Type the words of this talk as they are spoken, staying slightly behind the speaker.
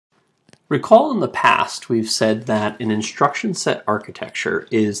Recall in the past we've said that an instruction set architecture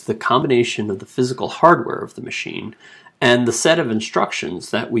is the combination of the physical hardware of the machine and the set of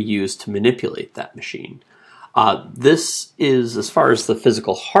instructions that we use to manipulate that machine. This is, as far as the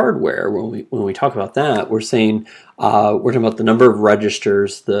physical hardware, when we talk about that, we're saying we're talking about the number of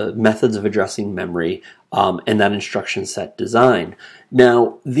registers, the methods of addressing memory, and that instruction set design.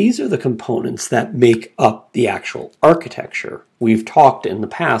 Now, these are the components that make up the actual architecture. We've talked in the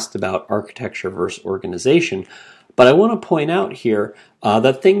past about architecture versus organization, but I want to point out here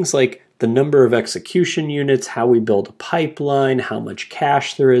that things like the number of execution units, how we build a pipeline, how much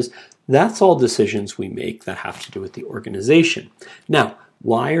cache there is, that's all decisions we make that have to do with the organization. Now,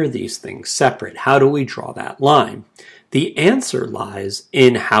 why are these things separate? How do we draw that line? The answer lies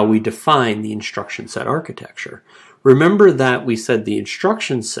in how we define the instruction set architecture. Remember that we said the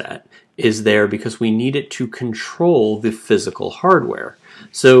instruction set is there because we need it to control the physical hardware.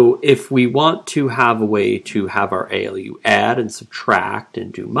 So if we want to have a way to have our ALU add and subtract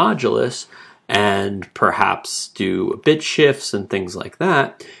and do modulus and perhaps do bit shifts and things like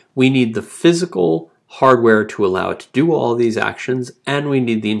that, we need the physical hardware to allow it to do all these actions, and we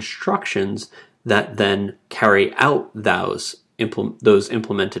need the instructions that then carry out those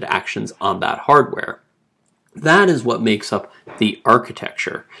implemented actions on that hardware. That is what makes up the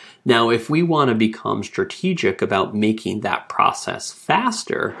architecture. Now, if we want to become strategic about making that process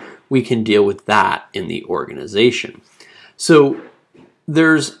faster, we can deal with that in the organization. So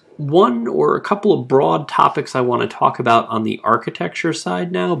there's one or a couple of broad topics I want to talk about on the architecture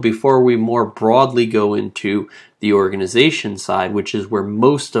side now before we more broadly go into the organization side, which is where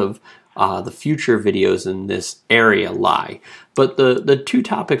most of the future videos in this area lie. But the two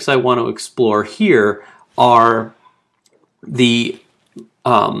topics I want to explore here are the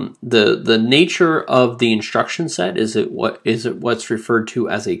nature of the instruction set. Is it what's referred to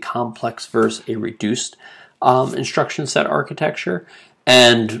as a complex versus a reduced instruction set architecture,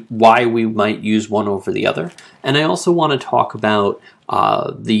 and why we might use one over the other. And I also want to talk about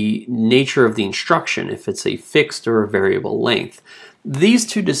the nature of the instruction, if it's a fixed or a variable length. These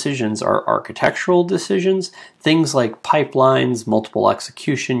two decisions are architectural decisions. Things like pipelines, multiple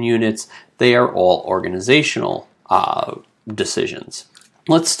execution units, they are all organizational decisions.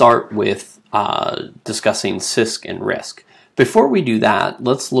 Let's start with discussing CISC and risc. Before we do that,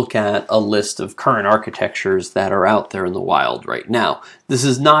 let's look at a list of current architectures that are out there in the wild right now. This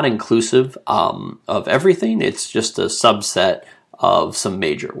is not inclusive of everything. It's just a subset of some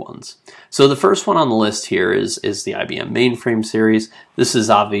major ones. So the first one on the list here is the IBM mainframe series. This has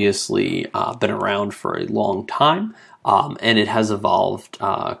obviously been around for a long time, and it has evolved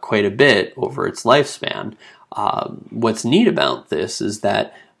quite a bit over its lifespan. What's neat about this is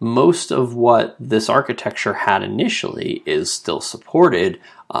that most of what this architecture had initially is still supported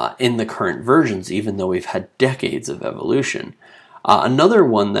in the current versions, even though we've had decades of evolution. Another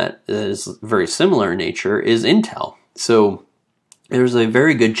one that is very similar in nature is Intel. So there's a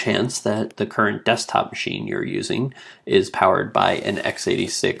very good chance that the current desktop machine you're using is powered by an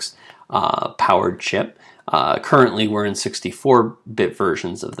x86 powered chip. Currently, we're in 64-bit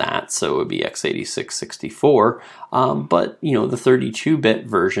versions of that, so it would be x86 64. But the 32-bit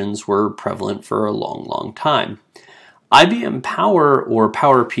versions were prevalent for a long, long time. IBM Power or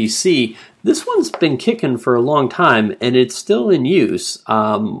PowerPC, this one's been kicking for a long time, and it's still in use.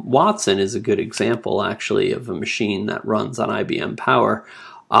 Watson is a good example, actually, of a machine that runs on IBM Power.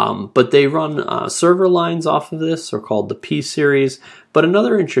 But they run server lines off of this, are called the P series. But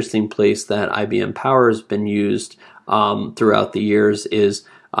another interesting place that IBM Power has been used throughout the years is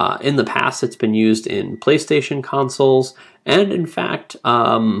in the past it's been used in PlayStation consoles, and in fact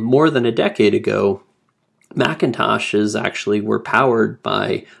more than a decade ago Macintoshes actually were powered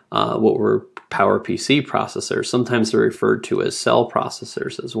by what were PowerPC processors. Sometimes they're referred to as cell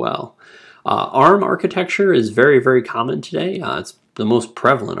processors as well. ARM architecture is very, very common today. It's the most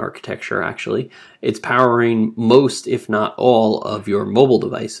prevalent architecture, actually. It's powering most, if not all, of your mobile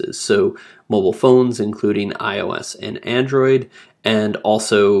devices. So mobile phones, including iOS and Android, and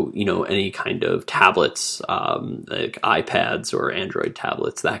also, any kind of tablets, like iPads or Android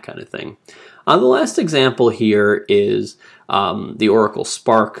tablets, that kind of thing. The last example here is the Oracle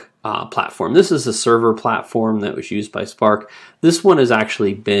Spark platform. This is a server platform that was used by Spark. This one has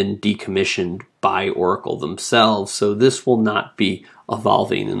actually been decommissioned by Oracle themselves, so this will not be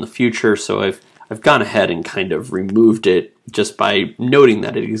evolving in the future. So I've gone ahead and kind of removed it just by noting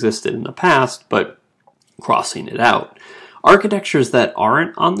that it existed in the past, but crossing it out. Architectures that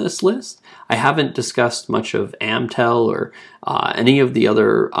aren't on this list, I haven't discussed much of Amtel or any of the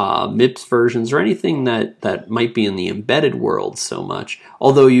other MIPS versions or anything that might be in the embedded world so much,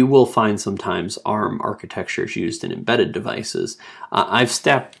 although you will find sometimes ARM architectures used in embedded devices. I've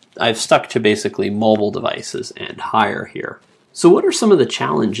stuck to basically mobile devices and higher here. So what are some of the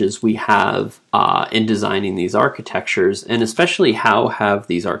challenges we have in designing these architectures, and especially how have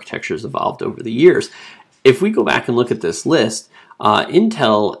these architectures evolved over the years? If we go back and look at this list,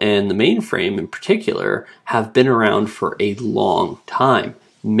 Intel and the mainframe in particular have been around for a long time,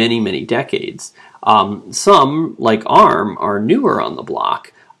 many, many decades. Some, like ARM, are newer on the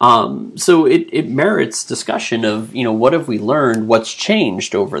block. So it merits discussion of, what have we learned, what's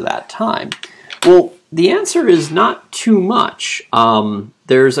changed over that time? Well, the answer is not too much.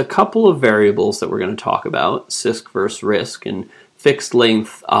 There's a couple of variables that we're going to talk about, CISC versus RISC, and fixed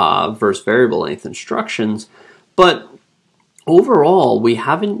length versus variable length instructions, but overall we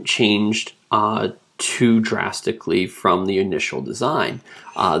haven't changed too drastically from the initial design.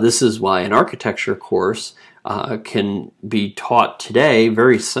 This is why an architecture course can be taught today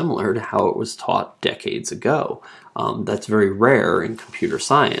very similar to how it was taught decades ago. That's very rare in computer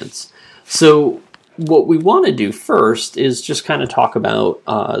science. So what we want to do first is just kind of talk about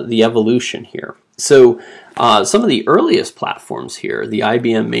the evolution here. So some of the earliest platforms here, the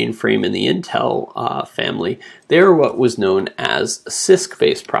IBM mainframe and the Intel family, they are what was known as a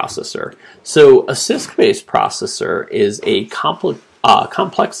CISC-based processor. So a CISC-based processor is a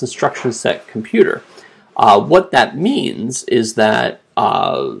complex instruction set computer. What that means is that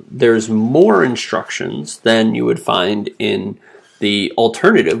there's more instructions than you would find in the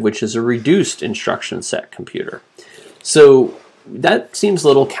alternative, which is a reduced instruction set computer. So that seems a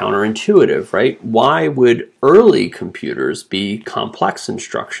little counterintuitive, right? Why would early computers be complex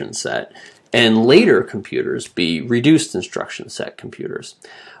instruction set and later computers be reduced instruction set computers?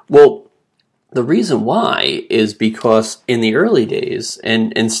 Well, the reason why is because in the early days,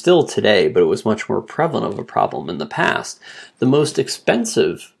 and still today, but it was much more prevalent of a problem in the past, the most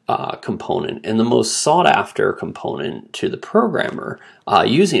expensive component and the most sought after component to the programmer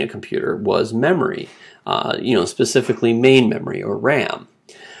using a computer was memory, specifically main memory or RAM.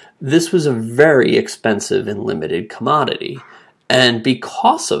 This was a very expensive and limited commodity. And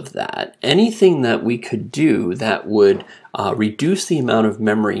because of that, anything that we could do that would reduce the amount of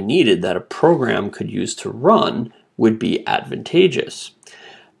memory needed that a program could use to run would be advantageous.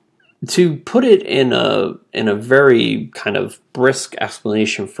 To put it in a very kind of brisk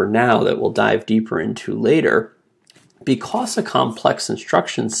explanation for now that we'll dive deeper into later, because a complex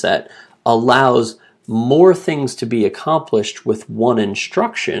instruction set allows more things to be accomplished with one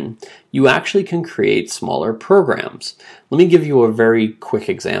instruction, you actually can create smaller programs. Let me give you a very quick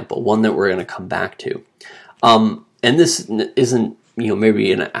example, one that we're going to come back to. And this isn't,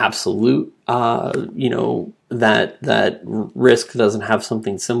 maybe an absolute, that RISC doesn't have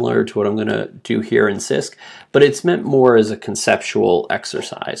something similar to what I'm going to do here in CISC, but it's meant more as a conceptual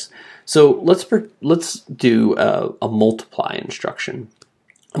exercise. So let's do a multiply instruction.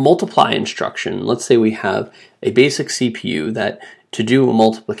 A multiply instruction, let's say we have a basic CPU that to do a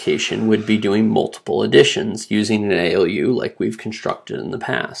multiplication would be doing multiple additions using an ALU like we've constructed in the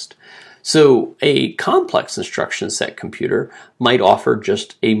past. So a complex instruction set computer might offer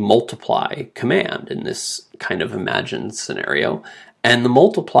just a multiply command in this kind of imagined scenario, and the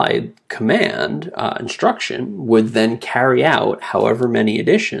multiply command instruction would then carry out however many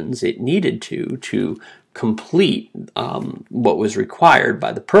additions it needed to complete what was required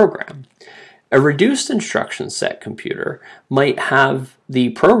by the program. A reduced instruction set computer might have the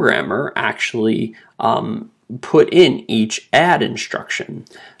programmer actually put in each add instruction.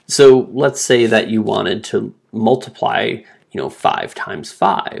 So let's say that you wanted to multiply 5 times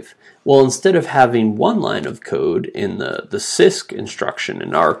 5. Well, instead of having one line of code in the CISC instruction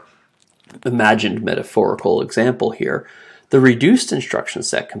in our imagined metaphorical example here, the reduced instruction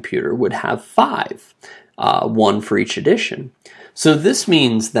set computer would have 5. One for each addition. So this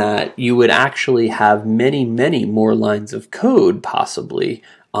means that you would actually have many, many more lines of code possibly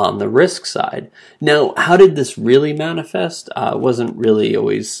on the RISC side. Now, how did this really manifest? It wasn't really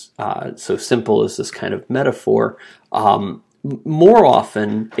always so simple as this kind of metaphor. More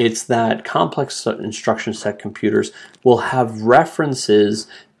often, it's that complex instruction set computers will have references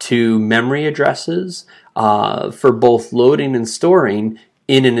to memory addresses for both loading and storing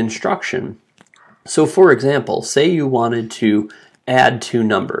in an instruction. So for example, say you wanted to add 2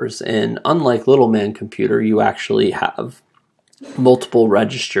 numbers, and unlike Little Man Computer, you actually have multiple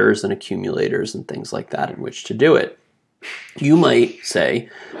registers and accumulators and things like that in which to do it. You might say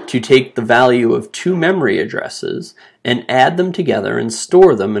to take the value of 2 memory addresses and add them together and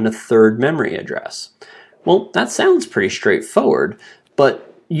store them in a third memory address. Well, that sounds pretty straightforward, but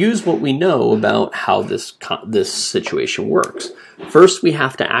use what we know about how this situation works. First, we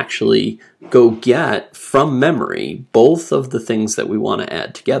have to actually go get from memory both of the things that we want to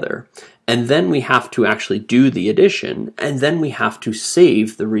add together. And then we have to actually do the addition, and then we have to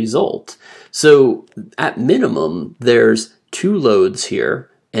save the result. So at minimum, there's 2 loads here,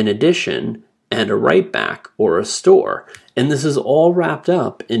 an addition, and a write back or a store. And this is all wrapped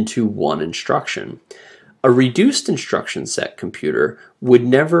up into one instruction. A reduced instruction set computer would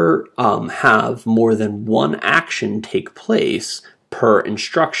never have more than one action take place per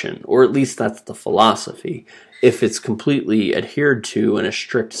instruction, or at least that's the philosophy. If it's completely adhered to in a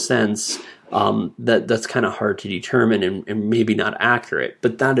strict sense, that's kind of hard to determine and maybe not accurate,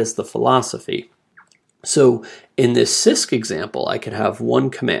 but that is the philosophy. So in this CISC example, I could have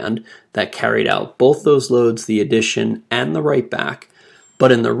one command that carried out both those loads, the addition and the write back,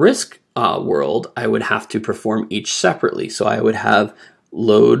 but in the risc world, I would have to perform each separately. So I would have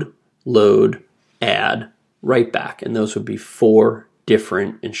load, add, write back, and those would be 4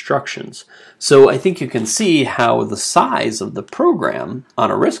 different instructions. So I think you can see how the size of the program on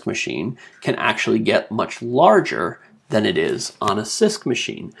a RISC machine can actually get much larger than it is on a CISC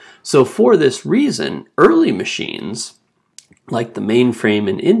machine. So for this reason, early machines, like the mainframe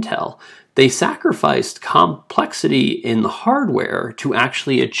in Intel, they sacrificed complexity in the hardware to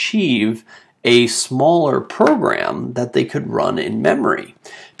actually achieve a smaller program that they could run in memory.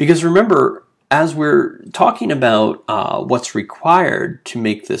 Because remember, as we're talking about what's required to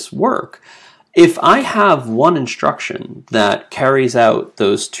make this work, if I have one instruction that carries out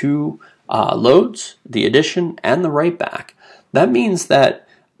those 2 loads, the addition and the write back, that means that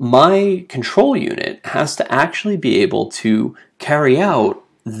my control unit has to actually be able to carry out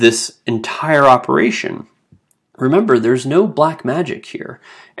this entire operation. Remember, there's no black magic here.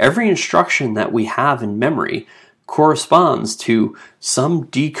 Every instruction that we have in memory corresponds to some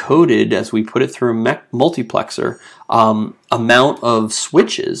decoded, as we put it through a multiplexer, amount of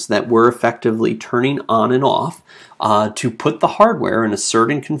switches that we're effectively turning on and off to put the hardware in a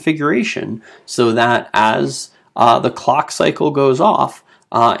certain configuration so that as the clock cycle goes off,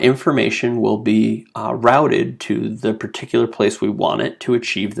 information will be routed to the particular place we want it to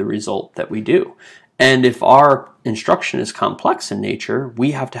achieve the result that we do. And if our instruction is complex in nature,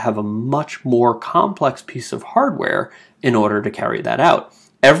 we have to have a much more complex piece of hardware in order to carry that out.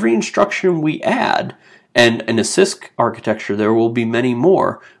 Every instruction we add, and in a CISC architecture there will be many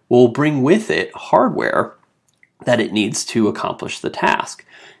more, will bring with it hardware that it needs to accomplish the task.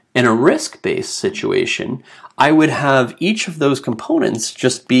 In a RISC-based situation, I would have each of those components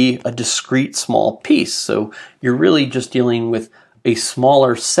just be a discrete small piece. So you're really just dealing with a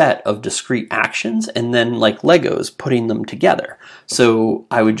smaller set of discrete actions and then, like Legos, putting them together. So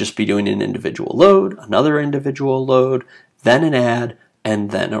I would just be doing an individual load, another individual load, then an add,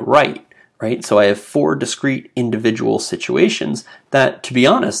 and then a write, right? So I have 4 discrete individual situations that, to be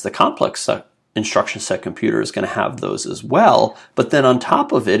honest, the complex instruction set computer is going to have those as well, but then on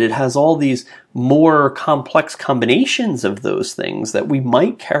top of it, it has all these more complex combinations of those things that we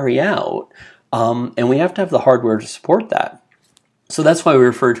might carry out, and we have to have the hardware to support that. So that's why we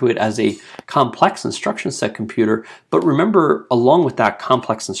refer to it as a complex instruction set computer. But remember, along with that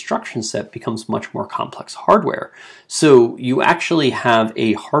complex instruction set becomes much more complex hardware. So you actually have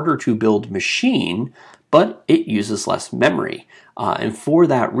a harder to build machine, but it uses less memory. And for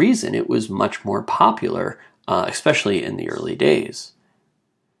that reason, it was much more popular, especially in the early days.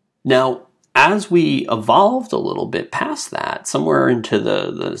 Now, as we evolved a little bit past that, somewhere into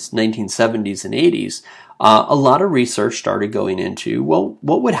the 1970s and 80s, a lot of research started going into, well,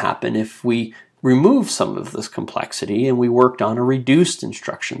 what would happen if we remove some of this complexity and we worked on a reduced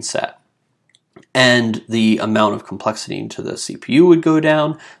instruction set? And the amount of complexity into the CPU would go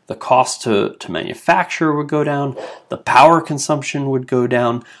down, the cost to manufacture would go down, the power consumption would go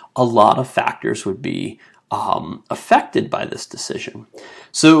down. A lot of factors would be affected by this decision.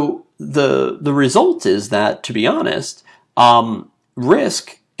 So the result is that, to be honest,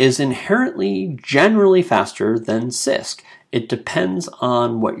 RISC is inherently generally faster than CISC. It depends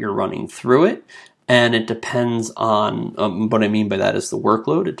on what you're running through it, and it depends on, what I mean by that is the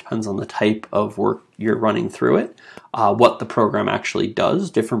workload. It depends on the type of work you're running through it, what the program actually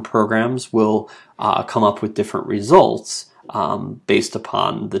does. Different programs will come up with different results based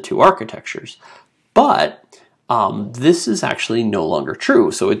upon the 2 architectures. But this is actually no longer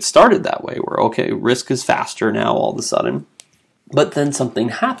true. So it started that way, where, okay, RISC is faster now all of a sudden. But then something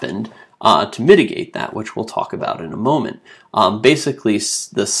happened to mitigate that, which we'll talk about in a moment. Basically,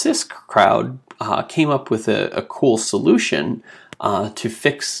 the CISC crowd came up with a cool solution to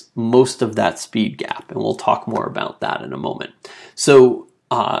fix most of that speed gap, and we'll talk more about that in a moment. So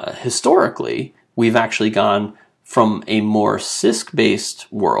historically, we've actually gone from a more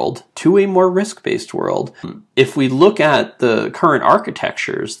CISC-based world to a more risc-based world. If we look at the current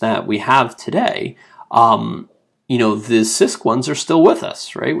architectures that we have today, you know, the CISC ones are still with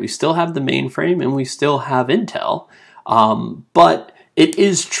us, right? We still have the mainframe and we still have Intel, but it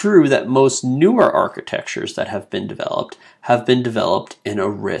is true that most newer architectures that have been developed in a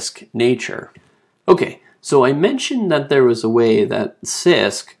RISC nature. Okay, so I mentioned that there was a way that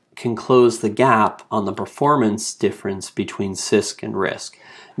CISC can close the gap on the performance difference between CISC and RISC.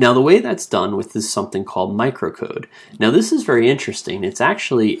 Now, the way that's done with is something called microcode. Now, this is very interesting. It's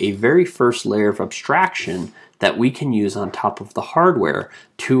actually a very first layer of abstraction that we can use on top of the hardware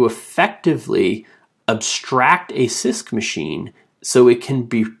to effectively abstract a CISC machine so it can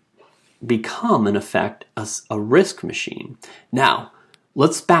become, in effect, a RISC machine. Now,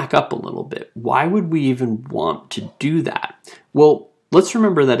 let's back up a little bit. Why would we even want to do that? Well, let's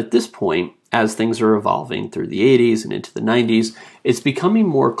remember that at this point, as things are evolving through the 80s and into the 90s, it's becoming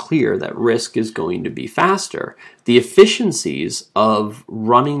more clear that RISC is going to be faster. The efficiencies of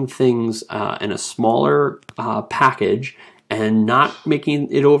running things in a smaller package and not making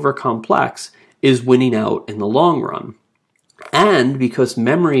it over complex is winning out in the long run. And because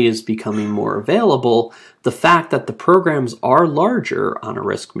memory is becoming more available, the fact that the programs are larger on a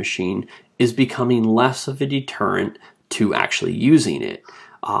RISC machine is becoming less of a deterrent to actually using it.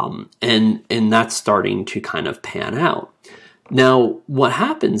 And that's starting to kind of pan out. Now, what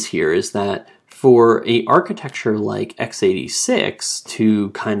happens here is that for an architecture like x86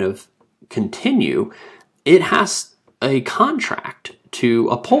 to kind of continue, it has a contract to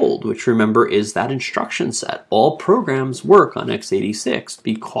uphold, which, remember, is that instruction set. All programs work on x86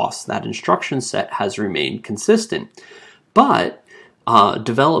 because that instruction set has remained consistent. But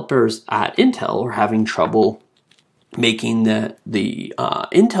developers at Intel are having trouble making the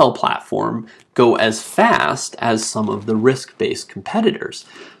Intel platform go as fast as some of the RISC-based competitors.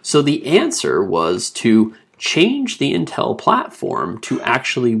 So the answer was to change the Intel platform to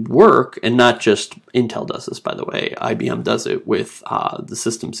actually work, and not just Intel does this, by the way, IBM does it with the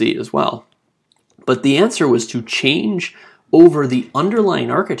System Z as well. But the answer was to change over the underlying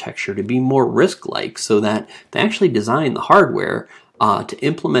architecture to be more RISC-like, so that they actually designed the hardware to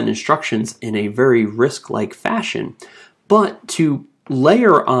implement instructions in a very RISC-like fashion, but to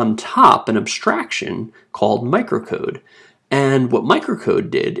layer on top an abstraction called microcode. And what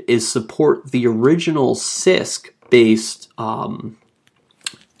microcode did is support the original CISC-based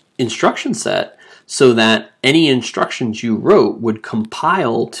instruction set so that any instructions you wrote would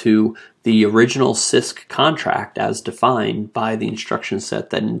compile to the original CISC contract as defined by the instruction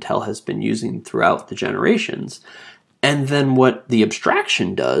set that Intel has been using throughout the generations. And then what the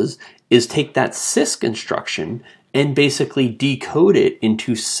abstraction does is take that CISC instruction and basically decode it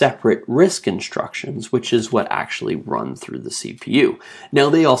into separate RISC instructions, which is what actually run through the CPU. Now,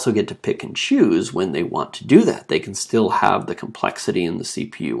 they also get to pick and choose when they want to do that. They can still have the complexity in the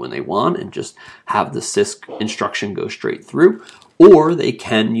CPU when they want and just have the CISC instruction go straight through, or they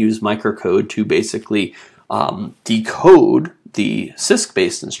can use microcode to basically decode the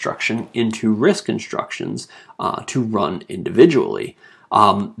CISC-based instruction into RISC instructions to run individually.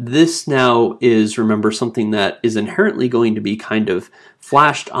 This now is, remember, something that is inherently going to be kind of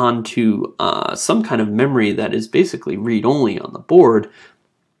flashed onto some kind of memory that is basically read-only on the board.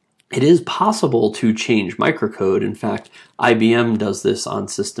 It is possible to change microcode. In fact, IBM does this on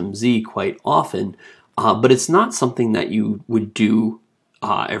System Z quite often, but it's not something that you would do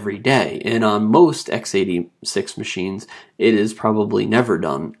every day. And on most x86 machines, it is probably never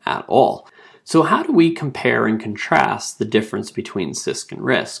done at all. So how do we compare and contrast the difference between CISC and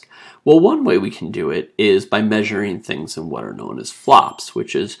RISC? Well, one way we can do it is by measuring things in what are known as flops,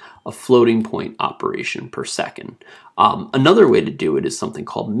 which is a floating point operation per second. Another way to do it is something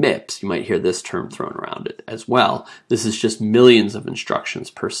called MIPS. You might hear this term thrown around it as well. This is just millions of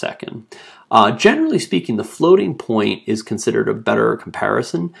instructions per second. Generally speaking, the floating point is considered a better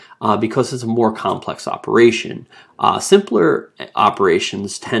comparison because it's a more complex operation. Simpler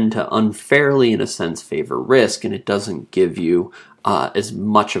operations tend to unfairly, in a sense, favor RISC, and it doesn't give you as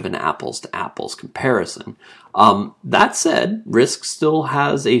much of an apples-to-apples comparison. That said, RISC still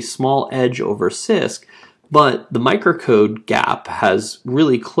has a small edge over CISC, but the microcode gap has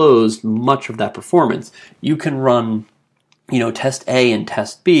really closed much of that performance. You can run, test A and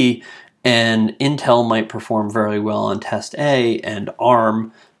test B, and Intel might perform very well on test A, and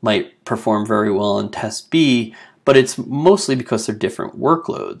ARM might perform very well on test B, but it's mostly because they're different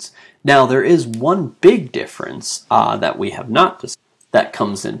workloads. Now, there is one big difference that we have not discussed that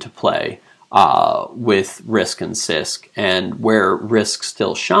comes into play with RISC and CISC, and where RISC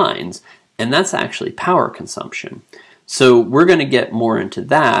still shines, and that's actually power consumption. So we're going to get more into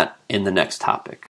that in the next topic.